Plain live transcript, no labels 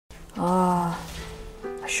I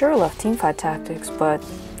sure love Teamfight Tactics, but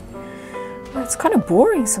it's kind of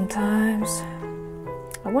boring sometimes.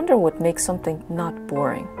 I wonder what makes something not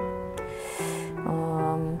boring.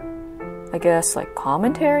 I guess like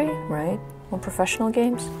commentary, right? On professional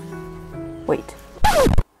games? Wait.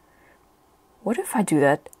 What if I do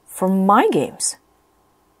that for my games?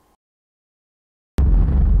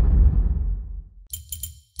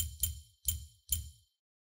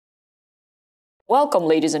 Welcome,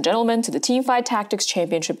 ladies and gentlemen, to the Teamfight Tactics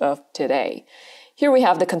Championship of today. Here we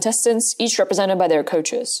have the contestants, each represented by their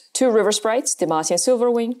coaches. 2 River Sprites, Demacian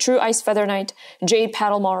Silverwing, True Ice Feather Knight, Jade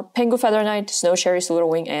Paddlemar, Pengu Feather Knight, Snow Cherry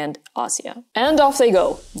Silverwing, and Asia. And off they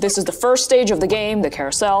go. This is the first stage of the game, the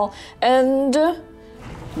carousel, and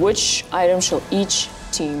which item shall each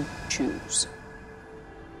team choose?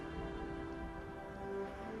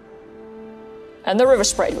 And the River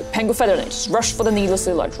Sprite with Pengu Feather Knight just rushed for the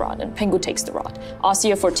needlessly large rod, and Pengu takes the rod.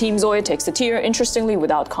 Asia for Team Zoya takes the tier, interestingly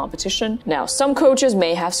without competition. Now, some coaches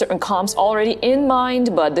may have certain comps already in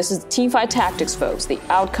mind, but this is Teamfight Tactics, folks. The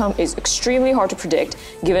outcome is extremely hard to predict,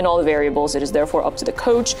 given all the variables. It is therefore up to the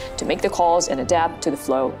coach to make the calls and adapt to the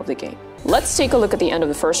flow of the game. Let's take a look at the end of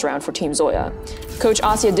the first round for Team Zoya. Coach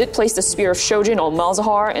Asia did place the Spear of Shojin on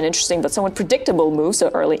Malzahar, an interesting but somewhat predictable move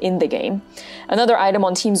so early in the game. Another item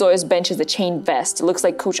on Team Zoya's bench is the Chain Vest. It looks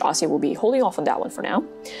like Coach Asia will be holding off on that one for now.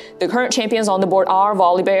 The current champions on the board are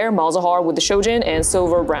Volibear, Malzahar with the Shojin, and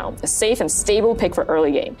Silver Brown, a safe and stable pick for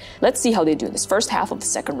early game. Let's see how they do in this first half of the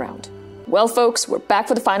second round. Well, folks, we're back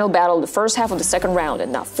for the final battle of the first half of the second round,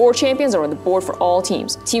 and now 4 champions are on the board for all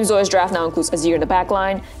teams. Team Zoya's draft now includes Azir in the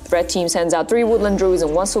backline. The red team sends out 3 Woodland Druids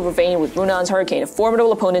and 1 Silver Vein with Runan's Hurricane, a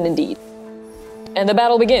formidable opponent indeed. And the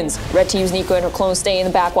battle begins. Red team's Nico and her clone stay in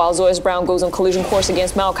the back while Zoya's Brown goes on collision course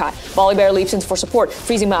against Maokai. Volibear leaps in for support,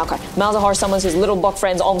 freezing Maokai. Malzahar summons his little buck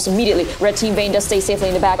friends almost immediately. Red team Vayne does stay safely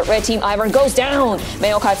in the back, but red team Ivern goes down.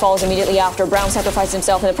 Maokai falls immediately after. Brown sacrifices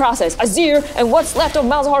himself in the process. Azir and what's left of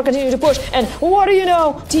Malzahar continue to push, and what do you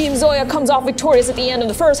know? Team Zoya comes off victorious at the end of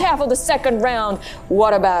the first half of the second round.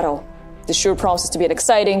 What a battle. This sure promises to be an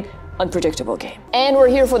exciting, unpredictable game. And we're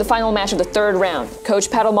here for the final match of the third round. Coach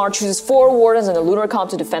Paddlemar chooses 4 Wardens and a Lunar Comp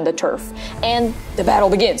to defend the turf. And the battle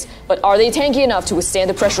begins. But are they tanky enough to withstand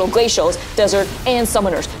the pressure of Glacials, Desert, and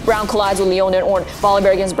Summoners? Brown collides with Leona and Ornn,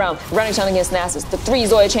 Volibear against Brown, Renekton against Nasus. The 3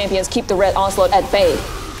 Zoya champions keep the red onslaught at bay.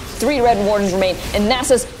 3 red wardens remain, and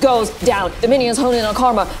Nasus goes down. The minions hone in on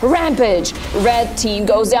Karma. Rampage! Red team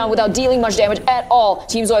goes down without dealing much damage at all.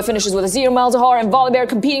 Team Zoya finishes with Azir, Malzahar, and Volibear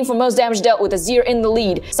competing for most damage dealt with Azir in the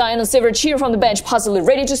lead. Sion and Sivir cheer from the bench, possibly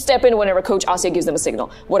ready to step in whenever Coach Asia gives them a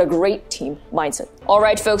signal. What a great team mindset.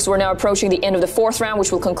 Alright folks, we're now approaching the end of the 4th round,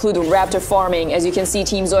 which will conclude with Raptor farming. As you can see,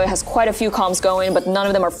 Team Zoya has quite a few comps going, but none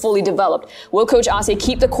of them are fully developed. Will Coach Asia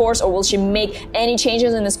keep the course, or will she make any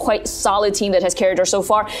changes in this quite solid team that has carried her so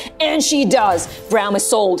far? And she does! Brown is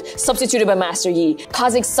sold, substituted by Master Yi.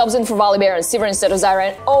 Kha'Zix subs in for Volibear and Sivir instead of Zyra,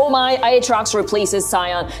 and oh my, Aatrox replaces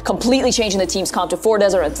Sion, completely changing the team's comp to 4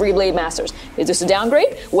 Desert and 3 Blade Masters. Is this a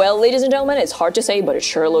downgrade? Well, ladies and gentlemen, it's hard to say, but it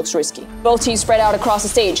sure looks risky. Both teams spread out across the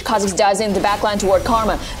stage. Kha'Zix dives in the backline toward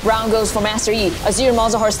Karma. Brown goes for Master Yi. Azir and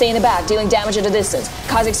Malzahar stay in the back, dealing damage at a distance.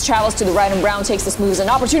 Kha'Zix travels to the right, and Brown takes this move as an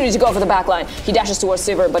opportunity to go for the backline. He dashes towards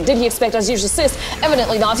Sivir, but did he expect Azir's assist?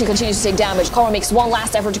 Evidently not. He continues to take damage. Karma makes one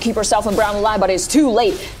last effort to keep herself and Brown alive, but it's too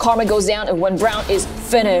late. Karma goes down, and when Brown is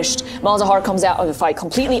finished, Malzahar comes out of the fight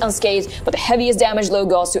completely unscathed, but the heaviest damage load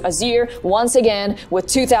goes to Azir once again with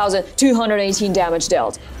 2,218 damage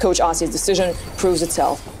dealt. Coach Asia's decision proves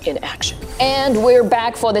itself in action. And we're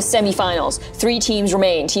back for the semifinals. 3 teams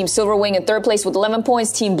remain. Team Silverwing in 3rd place with 11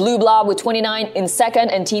 points, Team Blue Blob with 29 in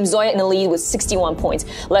 2nd, and Team Zoya in the lead with 61 points.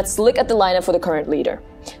 Let's look at the lineup for the current leader.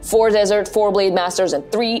 4 Desert, 4 Blade Masters, and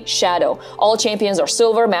 3 Shadow. All champions are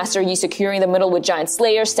Silver, Master Yi securing the middle with Giant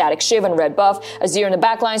Slayer, Static Shiv, and Red Buff. Azir in the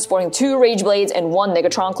backline sporting 2 Rage Blades and 1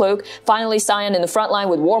 Negatron Cloak. Finally, Sion in the front line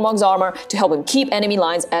with Warmog's armor to help him keep enemy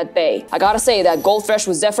lines at bay. I gotta say, that Goldthresh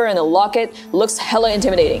with Zephyr and the Locket looks hella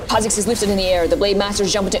intimidating. Kha'Zix is lifted in the air, the Blade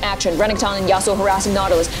Masters jump into action, Renekton and Yasuo harassing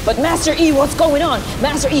Nautilus. But Master E, what's going on?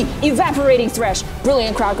 Master E, evaporating Thresh.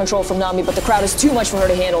 Brilliant crowd control from Nami, but the crowd is too much for her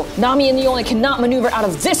to handle. Nami and Leona cannot maneuver out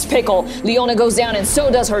of this pickle. Leona goes down, and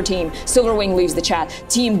so does her team. Silverwing leaves the chat.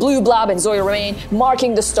 Team Blue Blob and Zoya remain,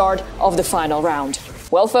 marking the start of the final round.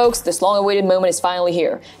 Well folks, this long-awaited moment is finally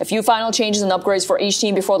here. A few final changes and upgrades for each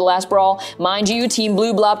team before the last brawl. Mind you, Team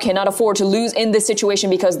Blue Blob cannot afford to lose in this situation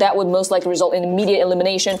because that would most likely result in immediate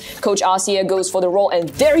elimination. Coach Asia goes for the roll, and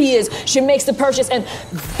there he is. She makes the purchase, and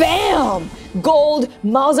BAM! gold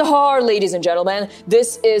Malzahar, ladies and gentlemen.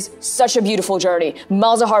 This is such a beautiful journey.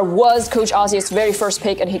 Malzahar was Coach Asia's very first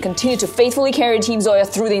pick, and he continued to faithfully carry Team Zoya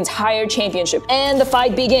through the entire championship. And the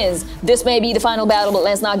fight begins. This may be the final battle, but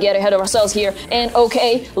let's not get ahead of ourselves here. And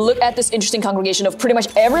okay, look at this interesting congregation of pretty much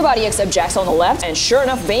everybody except Jax on the left. And sure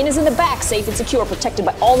enough, Vayne is in the back, safe and secure, protected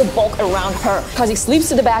by all the bulk around her. Kazik sleeps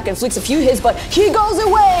to the back and flicks a few hits, but he goes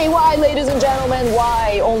away. Why, ladies and gentlemen?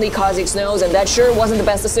 Why? Only Kazik knows, and that sure wasn't the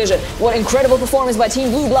best decision. What incredible performance by Team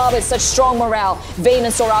Blue Blob. It's such strong morale. Vayne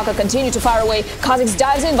and Soraka continue to fire away. Kazik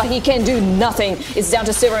dives in, but he can do nothing. It's down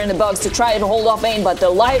to Sivir and the Bugs to try to hold off Vayne, but the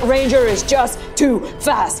Light Ranger is just too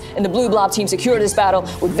fast. And the Blue Blob team secured this battle,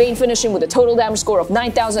 with Vayne finishing with a total damage score of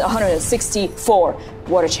 9,164.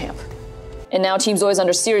 What a champ. And now Team Zoya is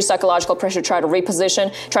under serious psychological pressure to try to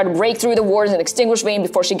reposition, try to break through the wards and extinguish Vayne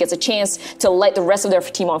before she gets a chance to light the rest of their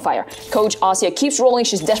team on fire. Coach Asia keeps rolling.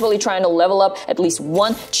 She's desperately trying to level up at least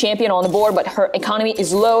one champion on the board, but her economy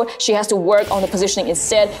is low. She has to work on the positioning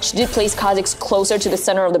instead. She did place Kha'Zix closer to the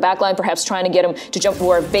center of the backline, perhaps trying to get him to jump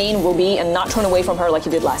where Vayne will be and not turn away from her like he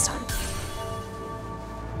did last time.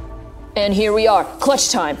 And here we are, clutch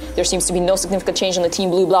time. There seems to be no significant change on the Team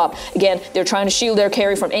Blue Blob. Again, they're trying to shield their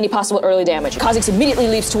carry from any possible early damage. Kha'Zix immediately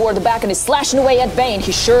leaps toward the back and is slashing away at Vayne.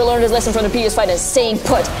 He sure learned his lesson from the previous fight and is staying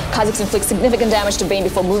put. Kha'Zix inflicts significant damage to Vayne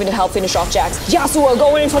before moving to help finish off Jax. Yasuo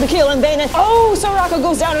going in for the kill, and Vayne, and oh, Soraka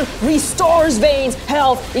goes down and restores Vayne's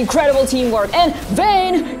health. Incredible teamwork. And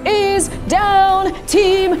Vayne is down.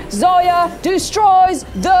 Team Zoya destroys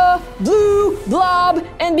the Blue Blob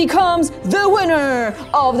and becomes the winner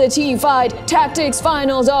of the Teamfight Tactics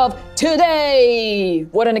finals of today.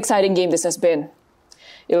 What an exciting game this has been.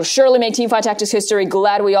 It'll surely make Teamfight Tactics history.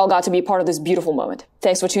 Glad we all got to be part of this beautiful moment.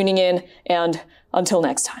 Thanks for tuning in, and until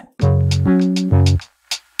next time.